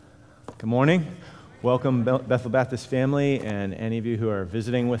Good morning. Welcome, Bethel Baptist family, and any of you who are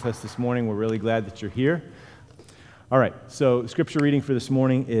visiting with us this morning. We're really glad that you're here. All right, so scripture reading for this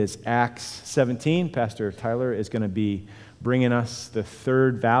morning is Acts 17. Pastor Tyler is going to be bringing us the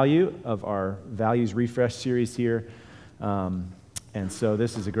third value of our Values Refresh series here. And so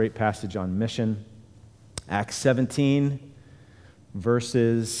this is a great passage on mission. Acts 17,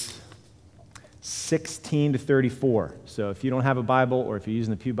 verses 16 to 34. So if you don't have a Bible or if you're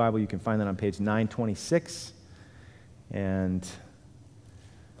using the Pew Bible, you can find that on page 926. And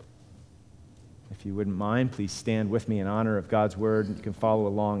if you wouldn't mind, please stand with me in honor of God's word. You can follow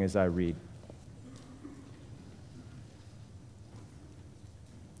along as I read.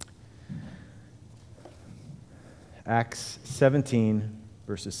 Acts 17,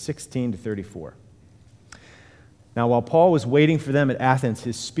 verses 16 to 34. Now, while Paul was waiting for them at Athens,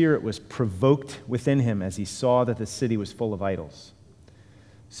 his spirit was provoked within him as he saw that the city was full of idols.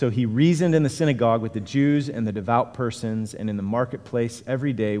 So he reasoned in the synagogue with the Jews and the devout persons, and in the marketplace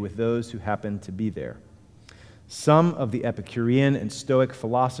every day with those who happened to be there. Some of the Epicurean and Stoic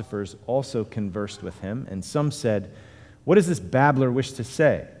philosophers also conversed with him, and some said, "What does this babbler wish to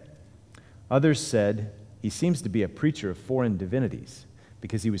say?" Others said, "He seems to be a preacher of foreign divinities,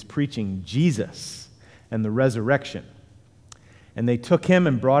 because he was preaching Jesus and the resurrection." And they took him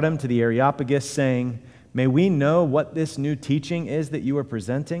and brought him to the Areopagus, saying, "May we know what this new teaching is that you are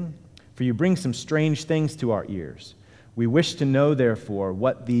presenting? For you bring some strange things to our ears. We wish to know, therefore,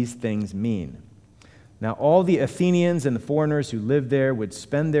 what these things mean." Now all the Athenians and the foreigners who lived there would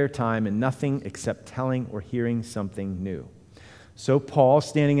spend their time in nothing except telling or hearing something new. So Paul,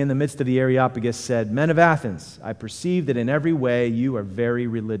 standing in the midst of the Areopagus, said, "Men of Athens, I perceive that in every way you are very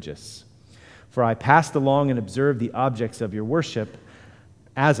religious. For I passed along and observed the objects of your worship.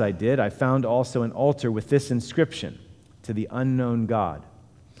 As I did, I found also an altar with this inscription, 'To the unknown God.'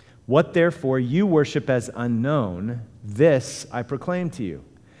 What therefore you worship as unknown, this I proclaim to you.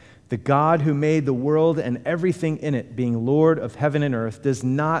 The God who made the world and everything in it, being Lord of heaven and earth, does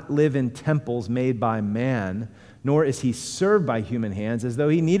not live in temples made by man, nor is he served by human hands as though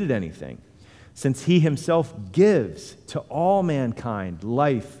he needed anything, since he himself gives to all mankind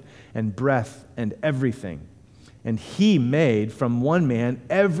life and breath and everything. And he made from one man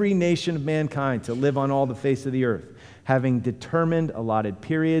every nation of mankind to live on all the face of the earth, having determined allotted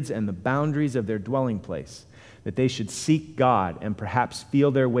periods and the boundaries of their dwelling place, that they should seek God and perhaps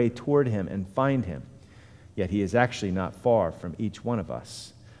feel their way toward him and find him. Yet he is actually not far from each one of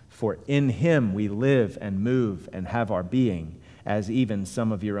us. For in him we live and move and have our being, as even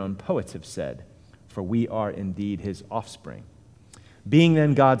some of your own poets have said, for we are indeed his offspring. Being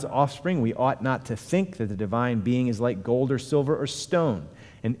then God's offspring, we ought not to think that the divine being is like gold or silver or stone,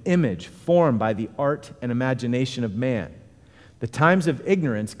 an image formed by the art and imagination of man. The times of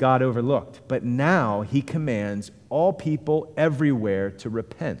ignorance God overlooked, but now he commands all people everywhere to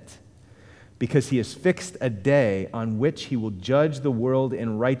repent, because he has fixed a day on which he will judge the world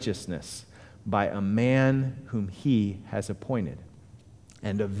in righteousness by a man whom he has appointed.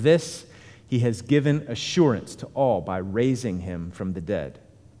 And of this he has given assurance to all by raising him from the dead."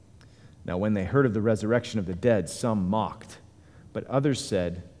 Now when they heard of the resurrection of the dead, some mocked, but others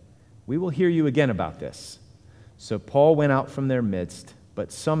said, "We will hear you again about this." So Paul went out from their midst,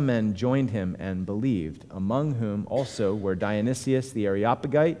 but some men joined him and believed, among whom also were Dionysius the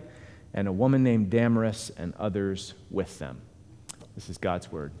Areopagite and a woman named Damaris and others with them. This is God's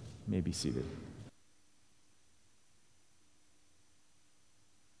word. You may be seated.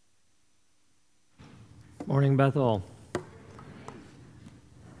 Morning, Bethel.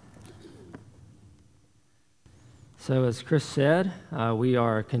 So as Chris said, we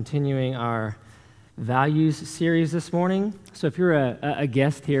are continuing our Values series this morning. So if you're a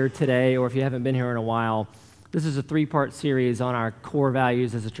guest here today, or if you haven't been here in a while, this is a three-part series on our core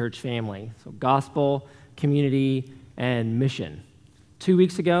values as a church family. So gospel, community, and mission. 2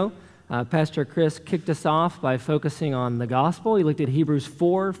 weeks ago, Pastor Chris kicked us off by focusing on the gospel. He looked at Hebrews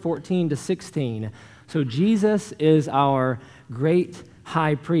 4:14 to 16. So Jesus is our great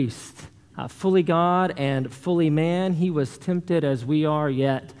high priest, fully God and fully man. He was tempted as we are,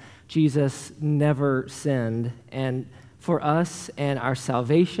 yet Jesus never sinned. And for us and our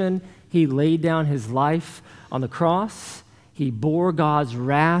salvation, he laid down his life on the cross. He bore God's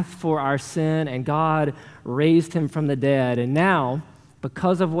wrath for our sin, and God raised him from the dead. And now,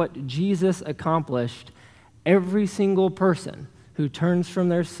 because of what Jesus accomplished, every single person who turns from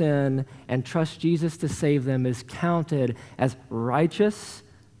their sin and trusts Jesus to save them is counted as righteous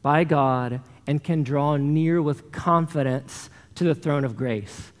by God and can draw near with confidence to the throne of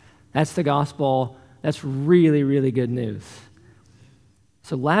grace. That's the gospel. That's really, really good news.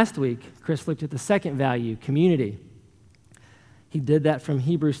 So last week, Chris looked at the second value, community. He did that from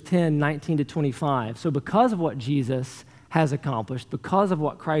Hebrews 10, 19 to 25. So because of what Jesus has accomplished, because of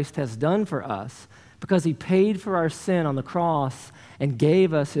what Christ has done for us, because he paid for our sin on the cross and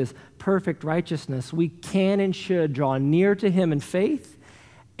gave us his perfect righteousness, we can and should draw near to him in faith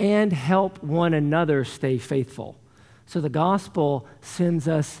and help one another stay faithful. So the gospel sends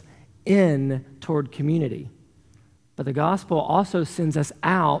us in toward community. But the gospel also sends us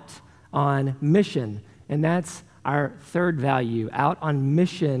out on mission, and that's our third value, out on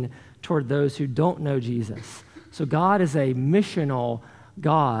mission toward those who don't know Jesus. So God is a missional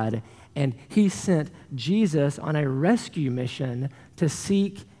God, and he sent Jesus on a rescue mission to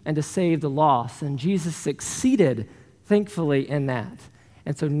seek and to save the lost, and Jesus succeeded, thankfully, in that.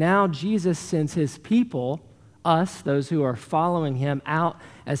 And so now Jesus sends his people, us, those who are following him, out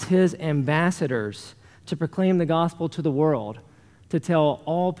as his ambassadors to proclaim the gospel to the world, to tell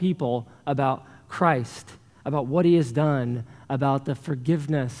all people about Christ, about what he has done, about the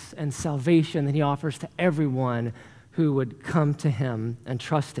forgiveness and salvation that he offers to everyone who would come to him and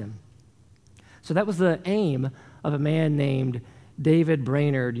trust him. So that was the aim of a man named David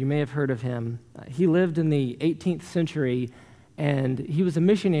Brainerd. You may have heard of him. He lived in the 18th century, and he was a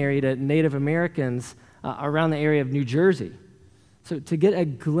missionary to Native Americans around the area of New Jersey. So to get a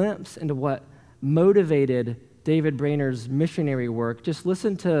glimpse into what motivated David Brainerd's missionary work, just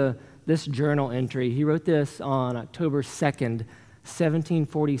listen to this journal entry. He wrote this on October 2nd,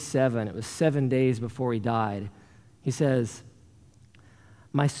 1747. It was 7 days before he died. He says,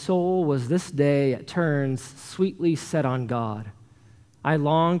 "My soul was this day at turns sweetly set on God. I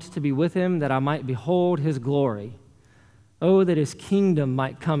longed to be with him that I might behold his glory. Oh, that his kingdom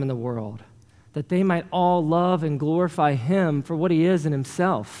might come in the world, that they might all love and glorify him for what he is in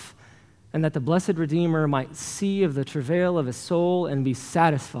himself, and that the blessed Redeemer might see of the travail of his soul and be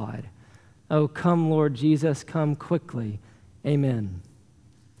satisfied. Oh, come, Lord Jesus, come quickly. Amen."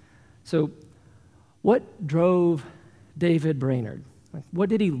 So, what drove David Brainerd? What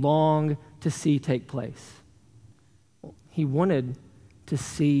did he long to see take place? Well, he wanted to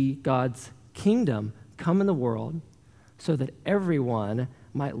see God's kingdom come in the world so that everyone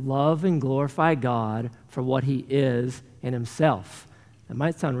might love and glorify God for what he is in himself. That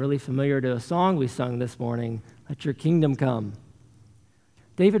might sound really familiar to a song we sung this morning, "Let Your Kingdom Come."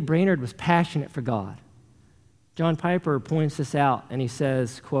 David Brainerd was passionate for God. John Piper points this out, and he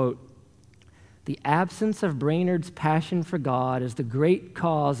says, quote, "The absence of Brainerd's passion for God is the great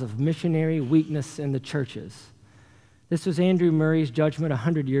cause of missionary weakness in the churches." This was Andrew Murray's judgment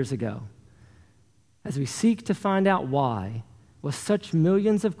 100 years ago. As we seek to find out why, with such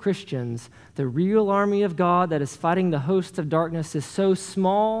millions of Christians, the real army of God that is fighting the host of darkness is so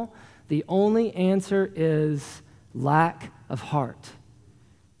small, the only answer is lack of heart.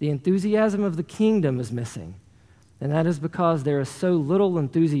 The enthusiasm of the kingdom is missing, and that is because there is so little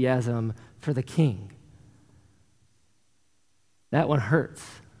enthusiasm for the king. That one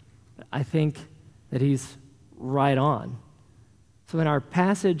hurts. I think that he's right on. So in our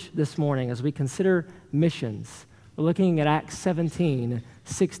passage this morning, as we consider missions, we're looking at Acts 17,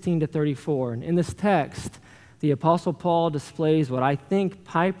 16 to 34. And in this text, the Apostle Paul displays what I think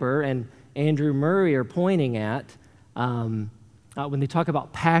Piper and Andrew Murray are pointing at when they talk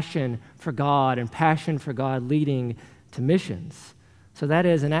about passion for God and passion for God leading to missions. So that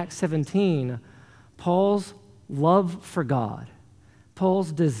is, in Acts 17, Paul's love for God,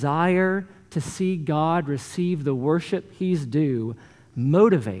 Paul's desire to see God receive the worship he's due,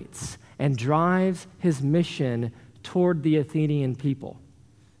 motivates and drives his mission toward the Athenian people.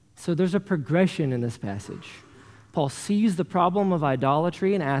 So there's a progression in this passage. Paul sees the problem of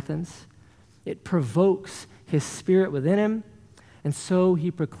idolatry in Athens. It provokes his spirit within him, and so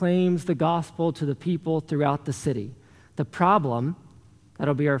he proclaims the gospel to the people throughout the city. The problem,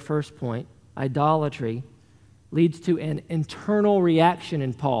 that'll be our first point, idolatry, leads to an internal reaction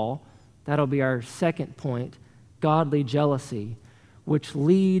in Paul. That'll be our second point, godly jealousy, which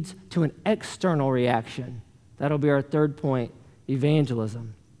leads to an external reaction. That'll be our third point,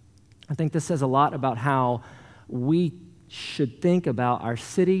 evangelism. I think this says a lot about how we should think about our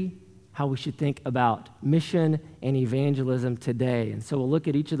city, how we should think about mission and evangelism today. And so we'll look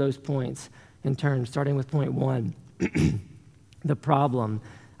at each of those points in turn, starting with point one, the problem,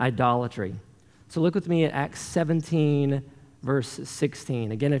 idolatry. So look with me at Acts 17, verse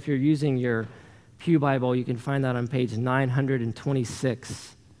 16. Again, if you're using your Pew Bible, you can find that on page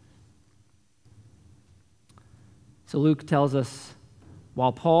 926. So Luke tells us,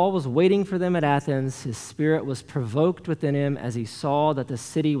 while Paul was waiting for them at Athens, his spirit was provoked within him as he saw that the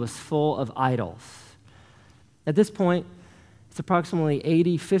city was full of idols. At this point, It's approximately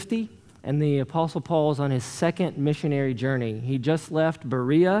AD 50, and the Apostle Paul is on his second missionary journey. He just left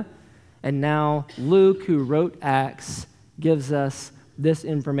Berea, and now Luke, who wrote Acts, gives us this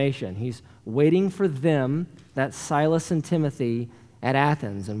information. He's waiting for them, that's Silas and Timothy, at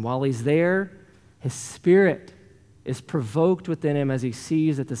Athens. And while he's there, his spirit is provoked within him as he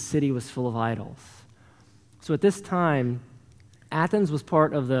sees that the city was full of idols. So at this time, Athens was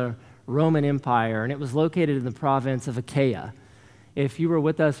part of the Roman Empire, and it was located in the province of Achaia. If you were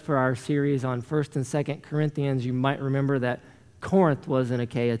with us for our series on 1st and 2nd Corinthians, you might remember that Corinth was in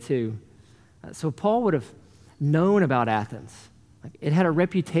Achaia too. So Paul would have known about Athens. It had a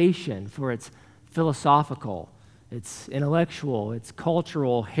reputation for its philosophical, its intellectual, its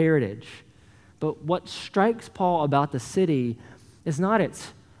cultural heritage. But what strikes Paul about the city is not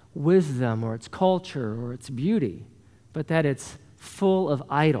its wisdom or its culture or its beauty, but that it's full of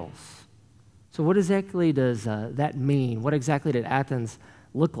idols. So what exactly does that mean? What exactly did Athens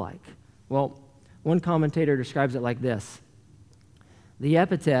look like? Well, one commentator describes it like this. The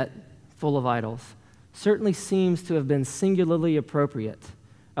epithet, full of idols, certainly seems to have been singularly appropriate.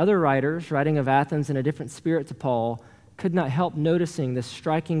 Other writers, writing of Athens in a different spirit to Paul, could not help noticing this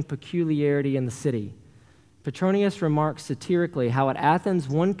striking peculiarity in the city. Petronius remarks satirically how at Athens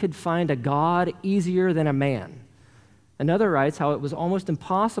one could find a god easier than a man. Another writes how it was almost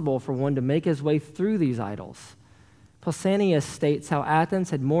impossible for one to make his way through these idols. Pausanias states how Athens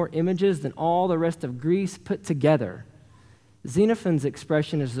had more images than all the rest of Greece put together. Xenophon's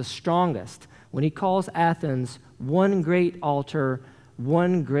expression is the strongest when he calls Athens one great altar,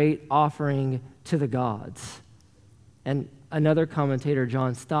 one great offering to the gods. And another commentator,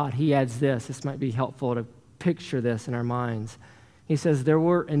 John Stott, he adds this. This might be helpful to picture this in our minds. He says, there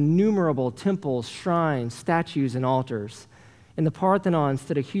were innumerable temples, shrines, statues, and altars. In the Parthenon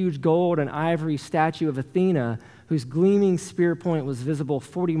stood a huge gold and ivory statue of Athena, whose gleaming spear point was visible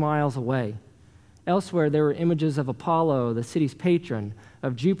 40 miles away. Elsewhere, there were images of Apollo, the city's patron,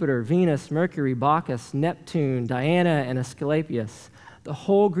 of Jupiter, Venus, Mercury, Bacchus, Neptune, Diana, and Asclepius. The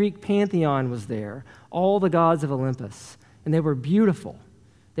whole Greek pantheon was there, all the gods of Olympus, and they were beautiful.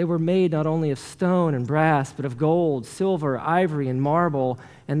 They were made not only of stone and brass, but of gold, silver, ivory, and marble,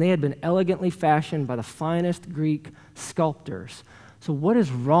 and they had been elegantly fashioned by the finest Greek sculptors. So what is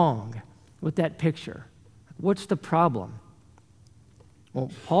wrong with that picture? What's the problem?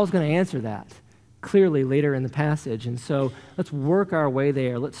 Well, Paul's going to answer that clearly later in the passage, and so let's work our way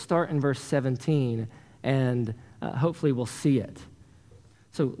there. Let's start in verse 17, and hopefully we'll see it.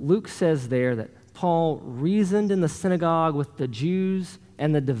 So Luke says there that Paul reasoned in the synagogue with the Jews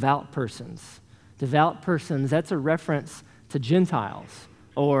and the devout persons. Devout persons, that's a reference to Gentiles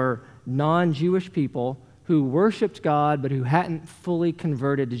or non-Jewish people who worshiped God but who hadn't fully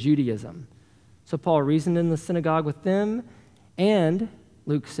converted to Judaism. So Paul reasoned in the synagogue with them, and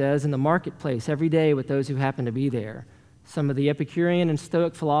Luke says in the marketplace every day with those who happened to be there. Some of the Epicurean and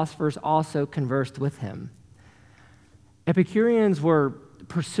Stoic philosophers also conversed with him. Epicureans were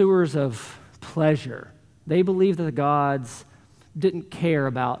pursuers of pleasure. They believed that the gods didn't care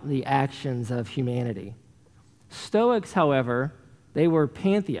about the actions of humanity. Stoics, however, they were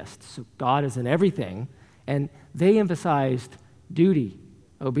pantheists. So God is in everything, and they emphasized duty,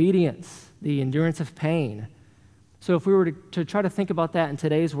 obedience, the endurance of pain. So if we were to try to think about that in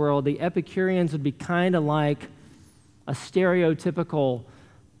today's world, the Epicureans would be kind of like a stereotypical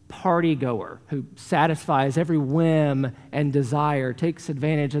party goer who satisfies every whim and desire, takes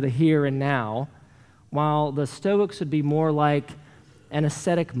advantage of the here and now, while the Stoics would be more like an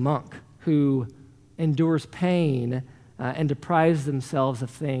ascetic monk who endures pain and deprives themselves of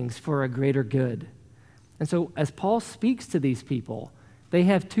things for a greater good. And so as Paul speaks to these people, they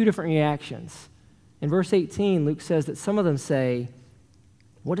have two different reactions. In verse 18, Luke says that some of them say,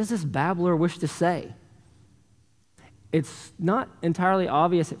 "What does this babbler wish to say?" It's not entirely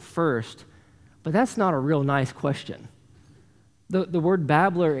obvious at first, but that's not a real nice question. The word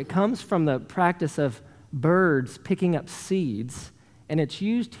babbler, it comes from the practice of birds picking up seeds, and it's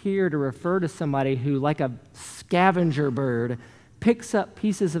used here to refer to somebody who, like a scavenger bird, picks up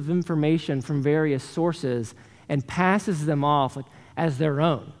pieces of information from various sources and passes them off as their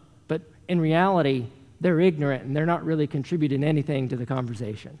own. But in reality, they're ignorant and they're not really contributing anything to the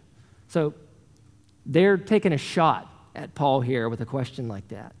conversation. So they're taking a shot at Paul here with a question like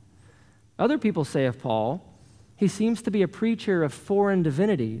that. Other people say of Paul, he seems to be a preacher of foreign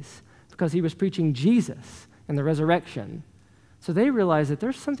divinities because he was preaching Jesus and the resurrection. So they realize that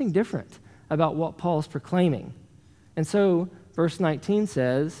there's something different about what Paul's proclaiming. And so, verse 19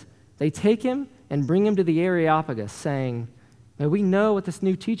 says, they take him and bring him to the Areopagus, saying, "May we know what this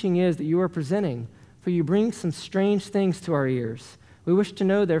new teaching is that you are presenting, for you bring some strange things to our ears. We wish to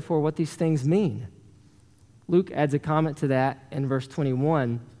know, therefore, what these things mean." Luke adds a comment to that in verse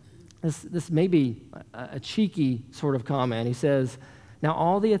 21. This may be a cheeky sort of comment. He says, "Now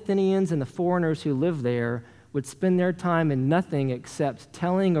all the Athenians and the foreigners who live there would spend their time in nothing except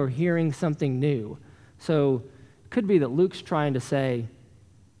telling or hearing something new." So it could be that Luke's trying to say,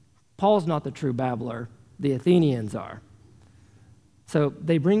 Paul's not the true babbler, the Athenians are. So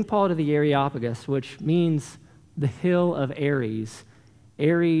they bring Paul to the Areopagus, which means the hill of Ares.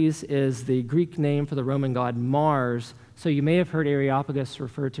 Ares is the Greek name for the Roman god Mars, so you may have heard Areopagus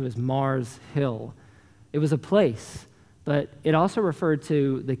referred to as Mars Hill. It was a place, but it also referred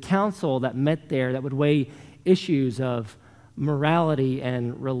to the council that met there that would weigh issues of morality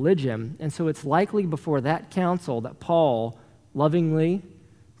and religion. And so it's likely before that council that Paul lovingly,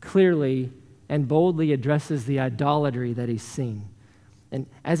 clearly, and boldly addresses the idolatry that he's seen. And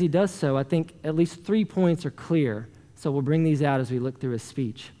as he does so, I think at least 3 points are clear. So we'll bring these out as we look through his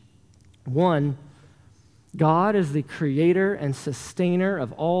speech. 1, God is the creator and sustainer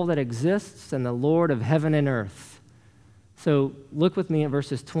of all that exists and the Lord of heaven and earth. So look with me at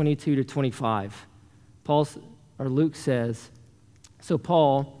verses 22 to 25. Luke says, "So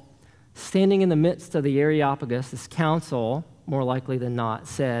Paul, standing in the midst of the Areopagus, this council, more likely than not,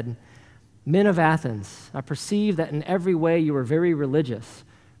 said, 'Men of Athens, I perceive that in every way you are very religious.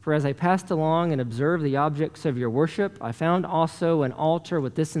 For as I passed along and observed the objects of your worship, I found also an altar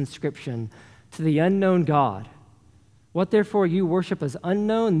with this inscription, To the unknown God. What therefore you worship as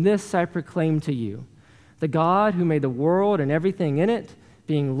unknown, this I proclaim to you. The God who made the world and everything in it,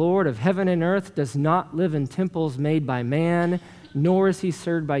 being Lord of heaven and earth, does not live in temples made by man, nor is he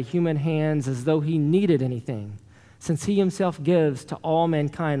served by human hands as though he needed anything, since he himself gives to all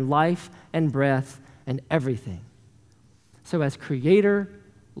mankind life and breath and everything. So as creator,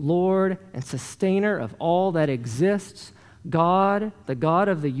 Lord, and sustainer of all that exists, God, the God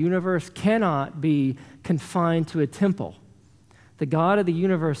of the universe, cannot be confined to a temple. The God of the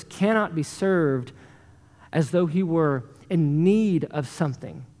universe cannot be served as though he were in need of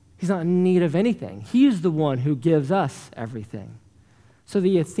something. He's not in need of anything. He's the one who gives us everything. So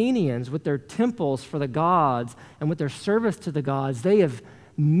the Athenians, with their temples for the gods and with their service to the gods, they have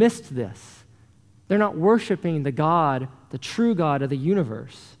missed this. They're not worshiping the God, the true God of the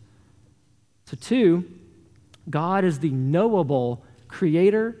universe. So 2, God is the knowable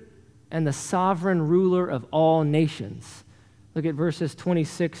creator and the sovereign ruler of all nations. Look at verses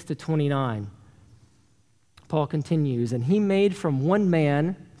 26 to 29. Paul continues, "And he made from one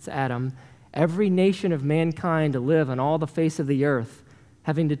man," it's Adam, "every nation of mankind to live on all the face of the earth,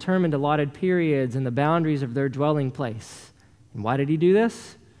 having determined allotted periods and the boundaries of their dwelling place." And why did he do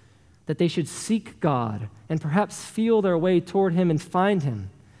this? That they should seek God and perhaps feel their way toward him and find him.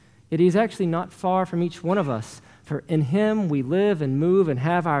 Yet he is actually not far from each one of us, for in him we live and move and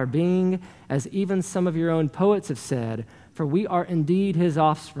have our being, as even some of your own poets have said, for we are indeed his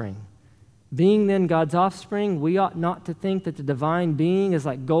offspring. Being then God's offspring, we ought not to think that the divine being is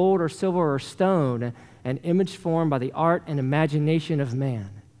like gold or silver or stone, an image formed by the art and imagination of man.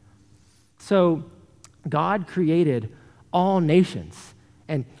 So God created all nations,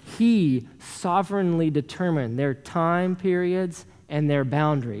 and he sovereignly determined their time periods and their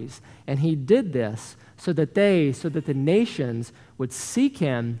boundaries. And he did this so that the nations would seek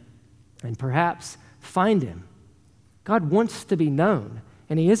him and perhaps find him. God wants to be known,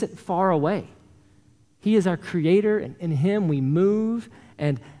 and he isn't far away. He is our creator, and in him we move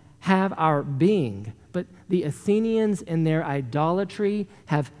and have our being. But the Athenians in their idolatry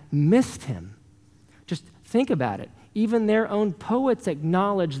have missed him. Just think about it. Even their own poets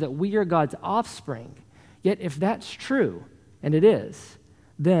acknowledge that we are God's offspring. Yet if that's true, and it is,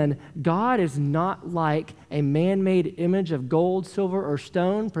 then God is not like a man-made image of gold, silver, or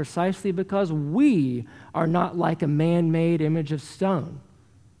stone precisely because we are not like a man-made image of stone.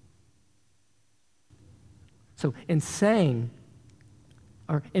 So in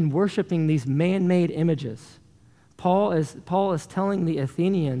worshiping these man-made images, Paul is telling the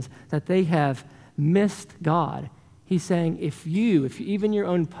Athenians that they have missed God. He's saying, if even your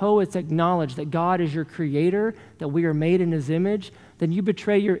own poets acknowledge that God is your creator, that we are made in his image, then you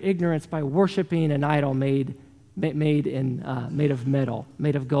betray your ignorance by worshiping an idol made of metal,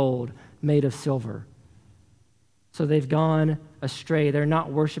 made of gold, made of silver. So they've gone astray. They're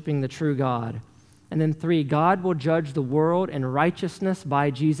not worshiping the true God. And then 3, God will judge the world in righteousness by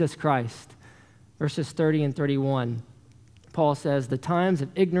Jesus Christ. Verses 30 and 31. Paul says, "The times of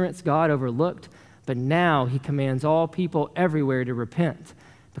ignorance God overlooked, but now he commands all people everywhere to repent,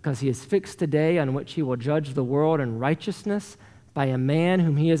 because he has fixed a day on which he will judge the world in righteousness by a man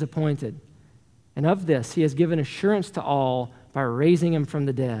whom he has appointed. And of this, he has given assurance to all by raising him from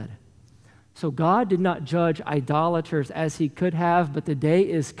the dead. So God did not judge idolaters as he could have, but the day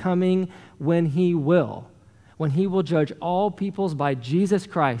is coming when he will judge all peoples by Jesus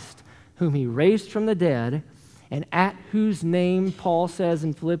Christ, whom he raised from the dead, and at whose name, Paul says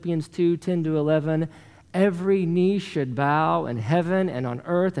in Philippians 2:10-11, every knee should bow in heaven and on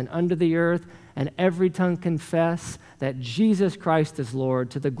earth and under the earth, and every tongue confess that Jesus Christ is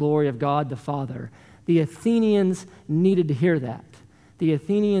Lord, to the glory of God the Father. The Athenians needed to hear that. The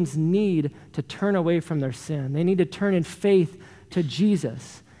Athenians need to turn away from their sin. They need to turn in faith to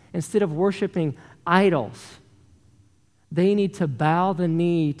Jesus. Instead of worshiping idols, they need to bow the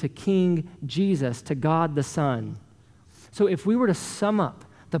knee to King Jesus, to God the Son. So if we were to sum up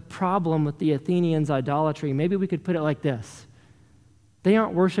the problem with the Athenians' idolatry, maybe we could put it like this. They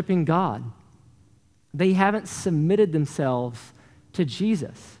aren't worshiping God. They haven't submitted themselves to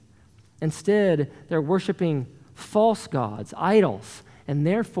Jesus. Instead, they're worshiping false gods, idols, and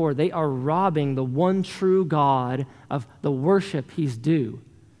therefore they are robbing the one true God of the worship he's due.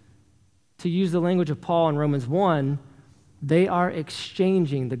 To use the language of Paul in Romans 1, they are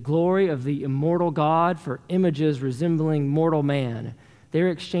exchanging the glory of the immortal God for images resembling mortal man.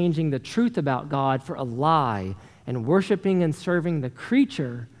 They're exchanging the truth about God for a lie and worshiping and serving the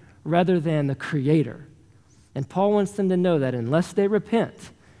creature rather than the Creator. And Paul wants them to know that unless they repent,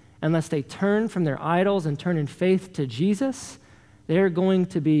 unless they turn from their idols and turn in faith to Jesus, they're going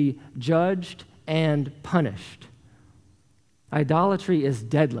to be judged and punished. Idolatry is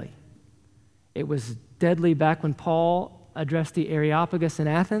deadly. It was deadly back when Paul addressed the Areopagus in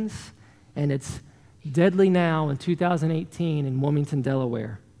Athens, and it's deadly now in 2018 in Wilmington,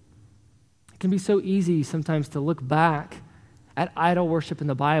 Delaware. It can be so easy sometimes to look back at idol worship in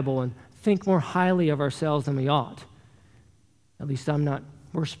the Bible and think more highly of ourselves than we ought. At least I'm not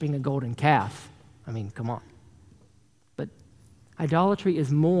worshiping a golden calf. I mean, come on. But idolatry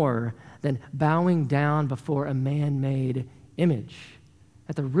is more than bowing down before a man-made image.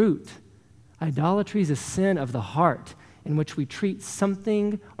 At the root, idolatry is a sin of the heart in which we treat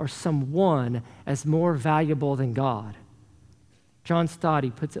something or someone as more valuable than God. John Stott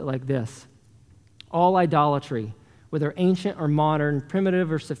puts it like this: all idolatry, whether ancient or modern,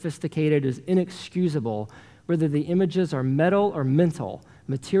 primitive or sophisticated, is inexcusable, whether the images are metal or mental,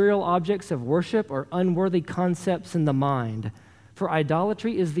 material objects of worship or unworthy concepts in the mind. For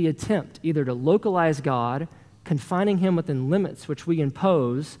idolatry is the attempt either to localize God, confining him within limits which we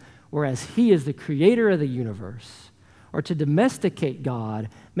impose, whereas he is the creator of the universe, or to domesticate God,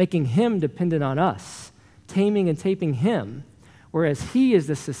 making him dependent on us, taming and taping him, whereas he is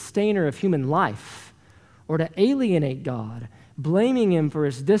the sustainer of human life, or to alienate God, blaming him for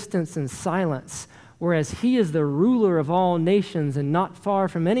his distance and silence, whereas he is the ruler of all nations and not far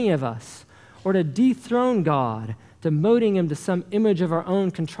from any of us, or to dethrone God, demoting him to some image of our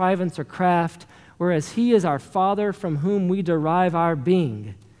own contrivance or craft, whereas he is our Father from whom we derive our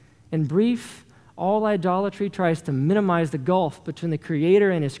being. In brief, all idolatry tries to minimize the gulf between the Creator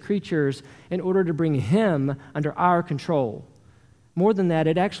and his creatures in order to bring him under our control. More than that,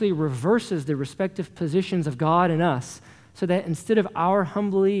 it actually reverses the respective positions of God and us, so that instead of our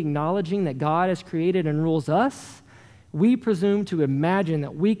humbly acknowledging that God has created and rules us, we presume to imagine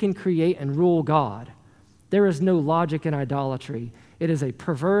that we can create and rule God. There is no logic in idolatry. It is a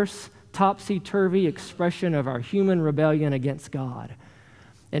perverse, topsy-turvy expression of our human rebellion against God.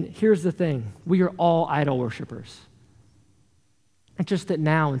 And here's the thing, we are all idol worshipers. It's just that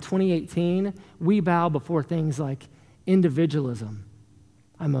now in 2018, we bow before things like individualism.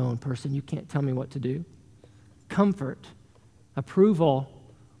 I'm my own person, you can't tell me what to do. Comfort, approval,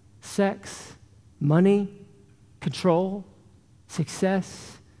 sex, money, control,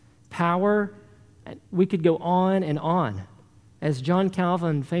 success, power. And we could go on and on. As John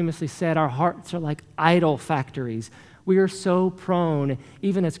Calvin famously said, our hearts are like idol factories. We are so prone,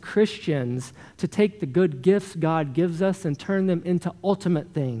 even as Christians, to take the good gifts God gives us and turn them into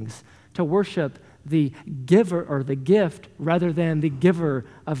ultimate things, to worship the giver or the gift rather than the giver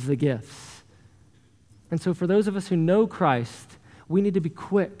of the gifts. And so for those of us who know Christ, we need to be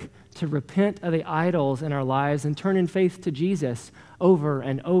quick to repent of the idols in our lives and turn in faith to Jesus over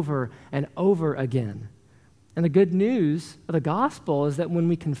and over and over again. And the good news of the gospel is that when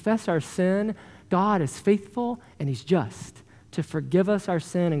we confess our sin, God is faithful and he's just to forgive us our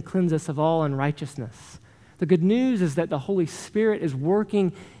sin and cleanse us of all unrighteousness. The good news is that the Holy Spirit is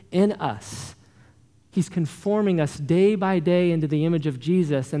working in us. He's conforming us day by day into the image of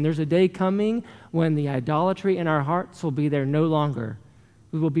Jesus, and there's a day coming when the idolatry in our hearts will be there no longer.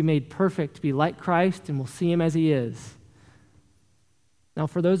 We will be made perfect, be like Christ, and we'll see him as he is. Now,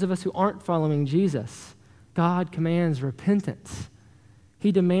 for those of us who aren't following Jesus, God commands repentance.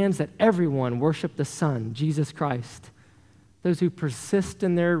 He demands that everyone worship the Son, Jesus Christ. Those who persist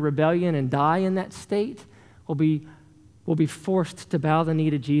in their rebellion and die in that state will be forced to bow the knee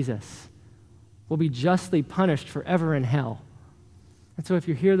to Jesus, will be justly punished forever in hell. And so if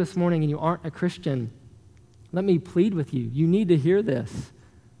you're here this morning and you aren't a Christian, let me plead with you. You need to hear this.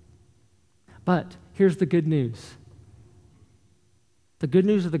 But here's the good news. The good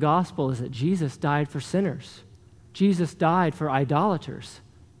news of the gospel is that Jesus died for sinners. Jesus died for idolaters.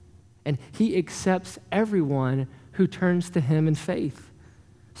 And he accepts everyone who turns to him in faith.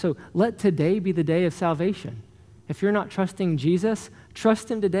 So let today be the day of salvation. If you're not trusting Jesus, trust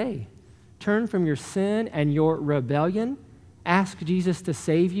him today. Turn from your sin and your rebellion. Ask Jesus to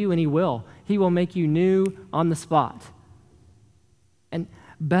save you, and he will. He will make you new on the spot. And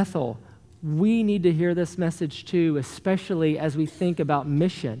Bethel, we need to hear this message too, especially as we think about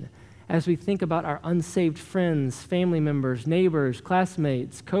mission, as we think about our unsaved friends, family members, neighbors,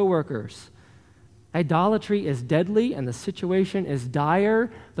 classmates, coworkers. Idolatry is deadly and the situation is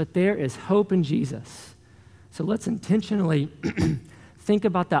dire, but there is hope in Jesus. So let's intentionally think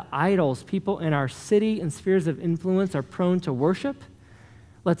about the idols people in our city and spheres of influence are prone to worship.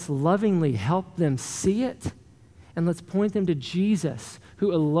 Let's lovingly help them see it, and let's point them to Jesus,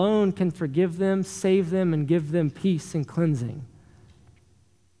 who alone can forgive them, save them, and give them peace and cleansing.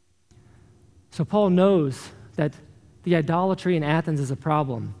 So Paul knows that the idolatry in Athens is a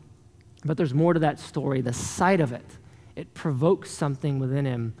problem, but there's more to that story. The sight of it, it provokes something within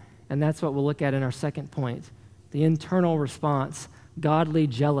him, and that's what we'll look at in our second point, the internal response, godly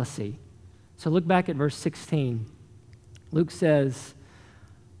jealousy. So look back at verse 16. Luke says,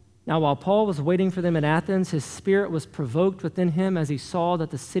 "Now while Paul was waiting for them in Athens, his spirit was provoked within him as he saw that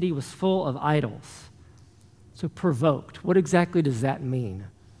the city was full of idols." So provoked, what exactly does that mean?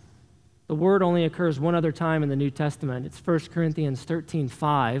 The word only occurs one other time in the New Testament. It's 1 Corinthians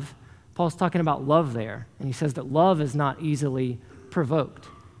 13:5. Paul's talking about love there, and he says that love is not easily provoked.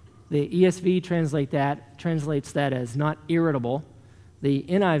 The ESV translates that as not irritable. The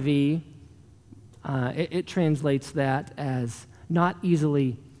NIV, it translates that as not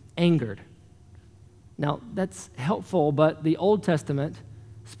easily angered. Now, that's helpful, but the Old Testament,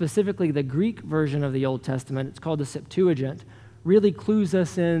 specifically the Greek version of the Old Testament, it's called the Septuagint, really clues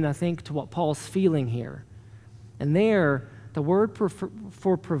us in, I think, to what Paul's feeling here. And there, the word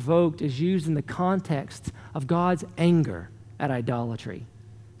for provoked is used in the context of God's anger at idolatry.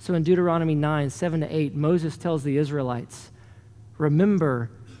 So in Deuteronomy 9:7-8, Moses tells the Israelites,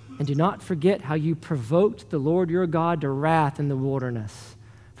 "Remember and do not forget how you provoked the Lord your God to wrath in the wilderness.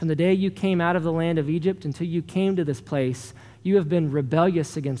 From the day you came out of the land of Egypt until you came to this place, you have been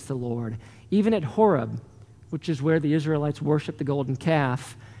rebellious against the Lord. Even at Horeb, which is where the Israelites worshiped the golden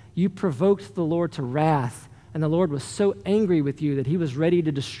calf, you provoked the Lord to wrath, and the Lord was so angry with you that he was ready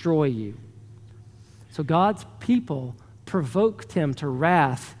to destroy you." So God's people provoked him to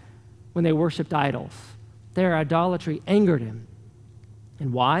wrath when they worshiped idols. Their idolatry angered him.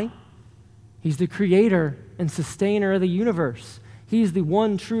 And why? He's the creator and sustainer of the universe. He's the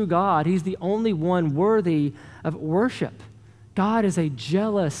one true God. He's the only one worthy of worship. God is a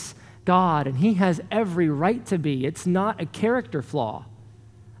jealous God, and he has every right to be. It's not a character flaw.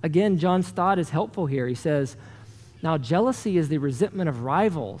 Again, John Stott is helpful here. He says, "Now jealousy is the resentment of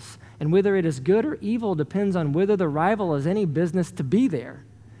rivals, and whether it is good or evil depends on whether the rival has any business to be there.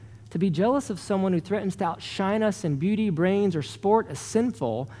 To be jealous of someone who threatens to outshine us in beauty, brains, or sport is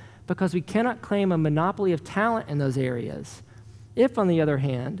sinful because we cannot claim a monopoly of talent in those areas. If, on the other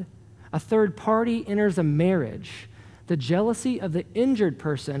hand, a third party enters a marriage, the jealousy of the injured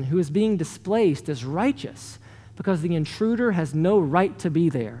person who is being displaced is righteous because the intruder has no right to be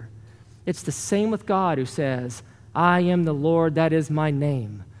there. It's the same with God, who says, 'I am the Lord, that is my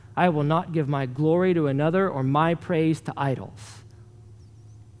name. I will not give my glory to another or my praise to idols.'"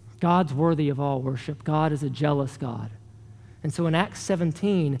 God's worthy of all worship. God is a jealous God. And so in Acts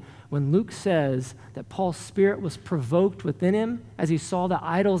 17, when Luke says that Paul's spirit was provoked within him as he saw the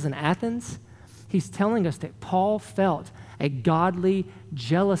idols in Athens, he's telling us that Paul felt a godly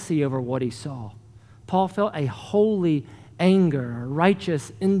jealousy over what he saw. Paul felt a holy anger, a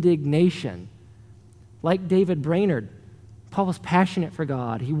righteous indignation. Like David Brainerd, Paul was passionate for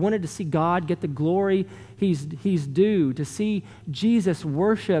God. He wanted to see God get the glory he's due, to see Jesus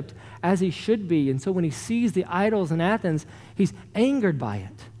worshiped as he should be. And so when he sees the idols in Athens, he's angered by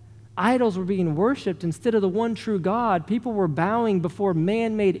it. Idols were being worshiped instead of the one true God. People were bowing before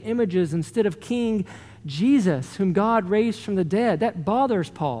man-made images instead of King Jesus, whom God raised from the dead. That bothers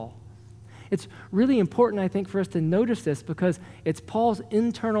Paul. It's really important, I think, for us to notice this because it's Paul's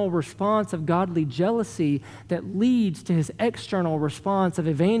internal response of godly jealousy that leads to his external response of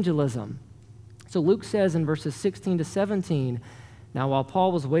evangelism. So Luke says in verses 16 to 17, "Now while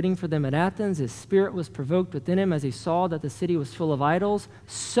Paul was waiting for them at Athens, his spirit was provoked within him as he saw that the city was full of idols.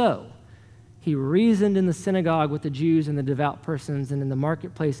 So he reasoned in the synagogue with the Jews and the devout persons and in the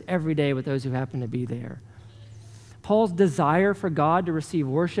marketplace every day with those who happened to be there." Paul's desire for God to receive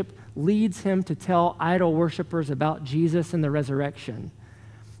worship leads him to tell idol worshipers about Jesus and the resurrection.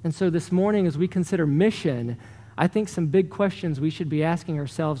 And so this morning, as we consider mission, I think some big questions we should be asking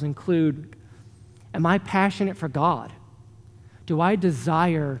ourselves include, am I passionate for God? Do I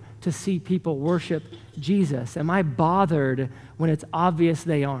desire to see people worship Jesus? Am I bothered when it's obvious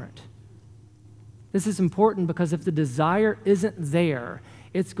they aren't? This is important because if the desire isn't there,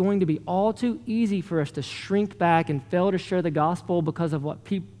 it's going to be all too easy for us to shrink back and fail to share the gospel because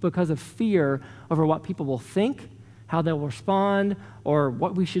of fear over what people will think, how they'll respond, or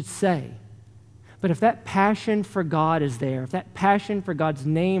what we should say. But if that passion for God is there, if that passion for God's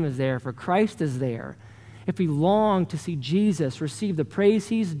name is there, for Christ is there, if we long to see Jesus receive the praise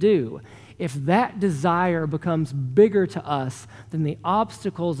he's due, if that desire becomes bigger to us than the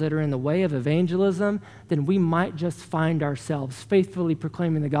obstacles that are in the way of evangelism, then we might just find ourselves faithfully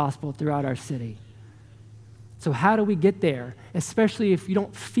proclaiming the gospel throughout our city. So how do we get there, especially if you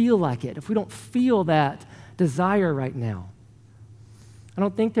don't feel like it, if we don't feel that desire right now? I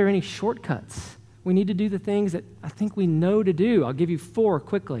don't think there are any shortcuts. We need to do the things that I think we know to do. I'll give you 4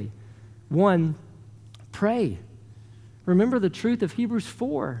 quickly. 1, pray. Remember the truth of Hebrews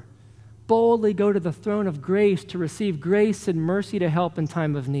 4. Boldly go to the throne of grace to receive grace and mercy to help in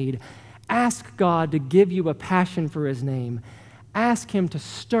time of need. Ask God to give you a passion for his name. Ask him to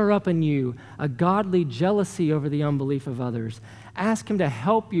stir up in you a godly jealousy over the unbelief of others. Ask him to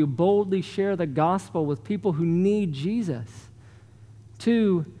help you boldly share the gospel with people who need Jesus.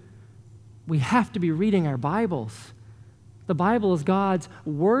 2, we have to be reading our Bibles. The Bible is God's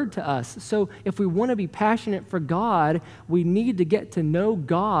word to us. So if we want to be passionate for God, we need to get to know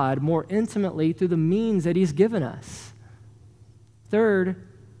God more intimately through the means that he's given us. 3rd,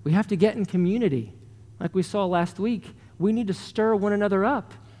 we have to get in community. Like we saw last week, we need to stir one another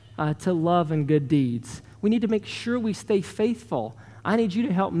up to love and good deeds. We need to make sure we stay faithful. I need you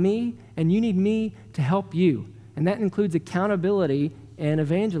to help me, and you need me to help you. And that includes accountability and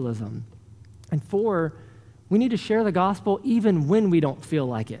evangelism. And 4, we need to share the gospel even when we don't feel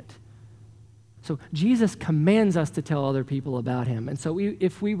like it. So Jesus commands us to tell other people about him. And so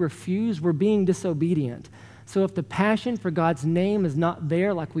if we refuse, we're being disobedient. So if the passion for God's name is not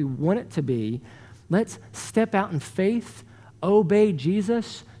there like we want it to be, let's step out in faith, obey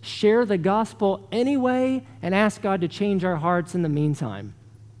Jesus, share the gospel anyway, and ask God to change our hearts in the meantime.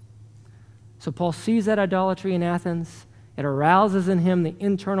 So Paul sees that idolatry in Athens. It arouses in him the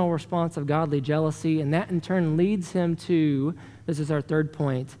internal response of godly jealousy, and that in turn leads him to, this is our 3rd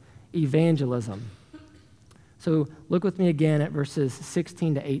point, evangelism. So look with me again at verses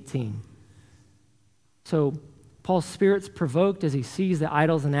 16 to 18. So Paul's spirit's provoked as he sees the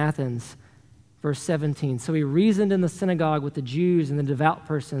idols in Athens. Verse 17, so he reasoned in the synagogue with the Jews and the devout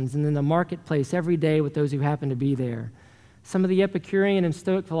persons, and in the marketplace every day with those who happened to be there. Some of the Epicurean and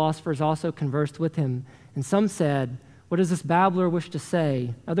Stoic philosophers also conversed with him, and some said, "What does this babbler wish to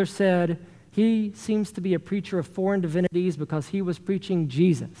say?" Others said, "He seems to be a preacher of foreign divinities because he was preaching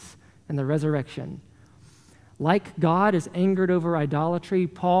Jesus and the resurrection." Like God is angered over idolatry,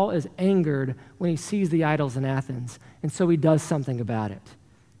 Paul is angered when he sees the idols in Athens, and so he does something about it.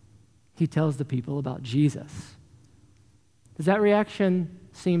 He tells the people about Jesus. Does that reaction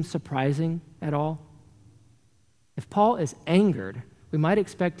seem surprising at all? If Paul is angered, we might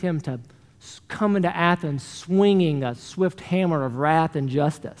expect him to come into Athens swinging a swift hammer of wrath and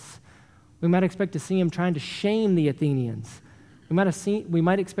justice. We might expect to see him trying to shame the Athenians. We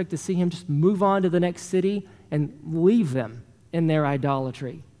might expect to see him just move on to the next city and leave them in their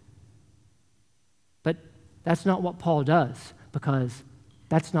idolatry. But that's not what Paul does, because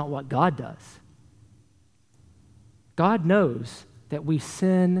that's not what God does. God knows that we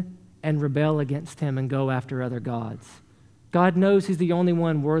sin and rebel against him and go after other gods. God knows he's the only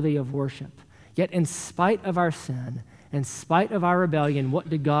one worthy of worship. Yet in spite of our sin, in spite of our rebellion, what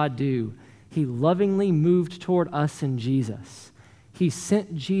did God do? He lovingly moved toward us in Jesus. He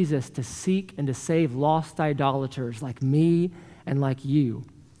sent Jesus to seek and to save lost idolaters like me and like you.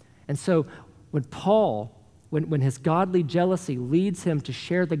 And so when Paul, when his godly jealousy leads him to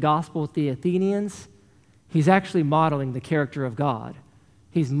share the gospel with the Athenians, he's actually modeling the character of God.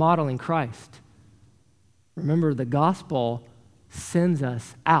 He's modeling Christ. Remember, the gospel sends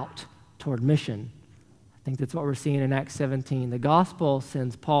us out toward mission. I think that's what we're seeing in Acts 17. The gospel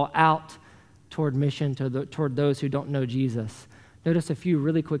sends Paul out toward mission, toward those who don't know Jesus. Notice a few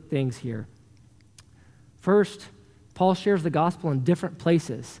really quick things here. First, Paul shares the gospel in different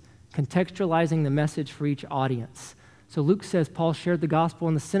places, contextualizing the message for each audience. So Luke says Paul shared the gospel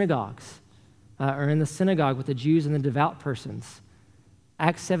in the synagogues, or in the synagogue with the Jews and the devout persons.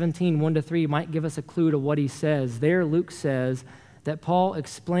 Acts 17, 1-3 might give us a clue to what he says. There, Luke says that Paul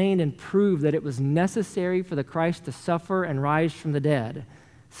explained and proved that it was necessary for the Christ to suffer and rise from the dead,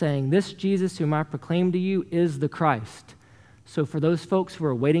 saying, "This Jesus whom I proclaim to you is the Christ." So for those folks who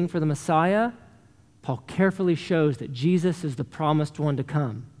are waiting for the Messiah, Paul carefully shows that Jesus is the promised one to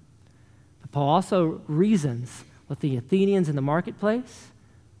come. But Paul also reasons with the Athenians in the marketplace,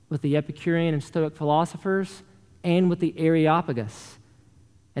 with the Epicurean and Stoic philosophers, and with the Areopagus.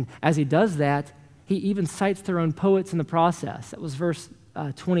 And as he does that, he even cites their own poets in the process. That was verse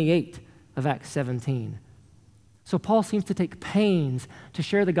 28 of Acts 17. So Paul seems to take pains to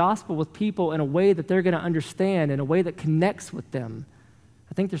share the gospel with people in a way that they're going to understand, in a way that connects with them.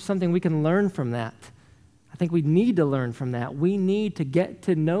 I think there's something we can learn from that. I think we need to learn from that. We need to get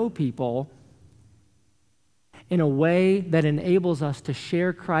to know people in a way that enables us to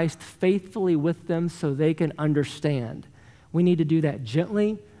share Christ faithfully with them so they can understand. We need to do that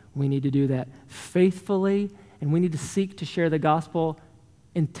gently, we need to do that faithfully, and we need to seek to share the gospel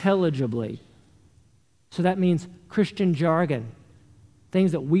intelligibly. So that means Christian jargon,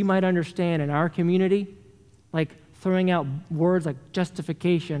 things that we might understand in our community, like throwing out words like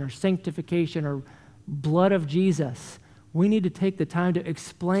justification or sanctification or blood of Jesus. We need to take the time to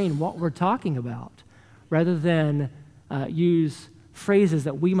explain what we're talking about rather than use phrases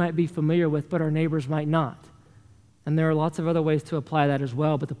that we might be familiar with but our neighbors might not. And there are lots of other ways to apply that as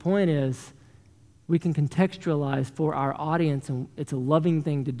well. But the point is, we can contextualize for our audience, and it's a loving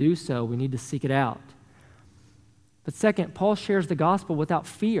thing to do so. We need to seek it out. But second, Paul shares the gospel without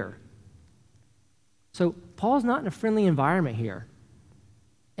fear. So Paul's not in a friendly environment here.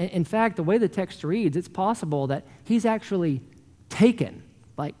 In fact, the way the text reads, it's possible that he's actually taken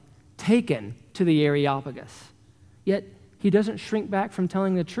to the Areopagus. Yet he doesn't shrink back from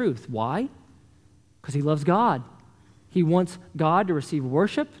telling the truth. Why? Because he loves God. He wants God to receive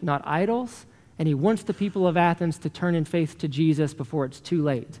worship, not idols, and he wants the people of Athens to turn in faith to Jesus before it's too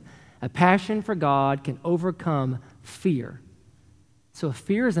late. A passion for God can overcome fear. So if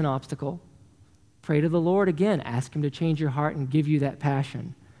fear is an obstacle, pray to the Lord again. Ask him to change your heart and give you that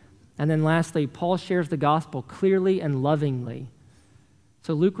passion. And then lastly, Paul shares the gospel clearly and lovingly.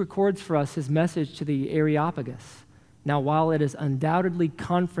 So Luke records for us his message to the Areopagus. Now, while it is undoubtedly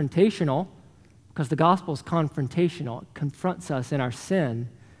confrontational, because the gospel is confrontational, it confronts us in our sin,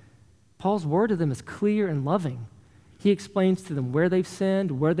 Paul's word to them is clear and loving. He explains to them where they've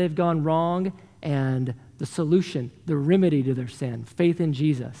sinned, where they've gone wrong, and the solution, the remedy to their sin, faith in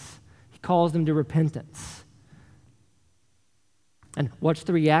Jesus. He calls them to repentance. And what's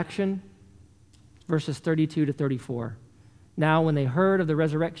the reaction? Verses 32-34. Now, when they heard of the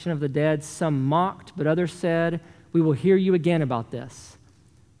resurrection of the dead, some mocked, but others said, "We will hear you again about this."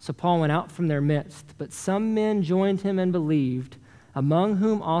 So Paul went out from their midst, but some men joined him and believed, among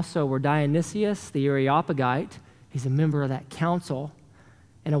whom also were Dionysius the Areopagite, he's a member of that council,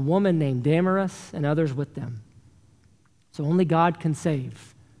 and a woman named Damaris, and others with them. So only God can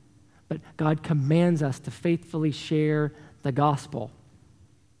save, but God commands us to faithfully share the gospel.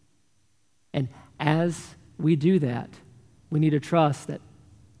 And as we do that, we need to trust that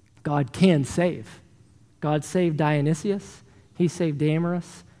God can save. God saved Dionysius, he saved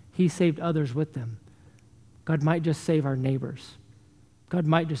Damaris, he saved others with them. God might just save our neighbors. God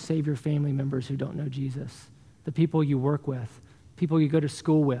might just save your family members who don't know Jesus, the people you work with, people you go to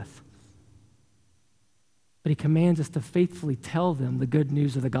school with. But he commands us to faithfully tell them the good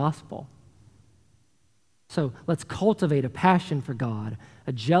news of the gospel. So let's cultivate a passion for God,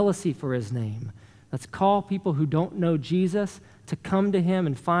 a jealousy for his name. Let's call people who don't know Jesus to come to him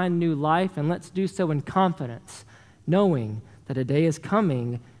and find new life, and let's do so in confidence, knowing that a day is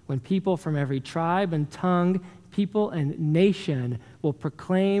coming when people from every tribe and tongue, people and nation will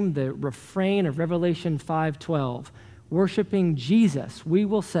proclaim the refrain of Revelation 5:12. Worshiping Jesus, we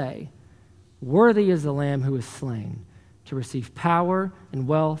will say, "Worthy is the Lamb who is slain to receive power and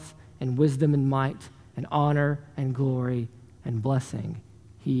wealth and wisdom and might and honor and glory and blessing.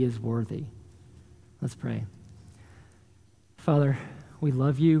 He is worthy." Let's pray. Father, we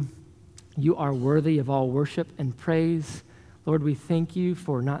love you. You are worthy of all worship and praise. Lord, we thank you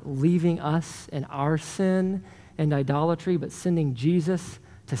for not leaving us in our sin and idolatry, but sending Jesus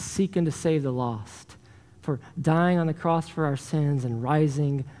to seek and to save the lost, for dying on the cross for our sins and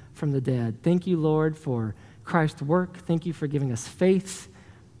rising from the dead. Thank you, Lord, for Christ's work. Thank you for giving us faith.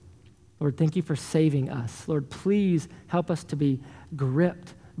 Lord, thank you for saving us. Lord, please help us to be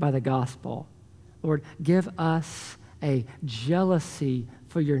gripped by the gospel. Lord, give us a jealousy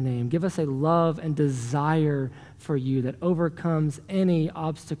for your name. Give us a love and desire for you that overcomes any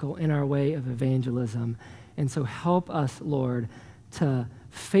obstacle in our way of evangelism. And so help us, Lord, to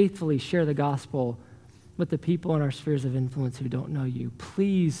faithfully share the gospel with the people in our spheres of influence who don't know you.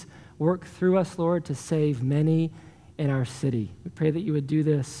 Please work through us, Lord, to save many in our city. We pray that you would do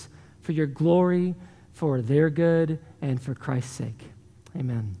this for your glory, for their good, and for Christ's sake.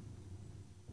 Amen.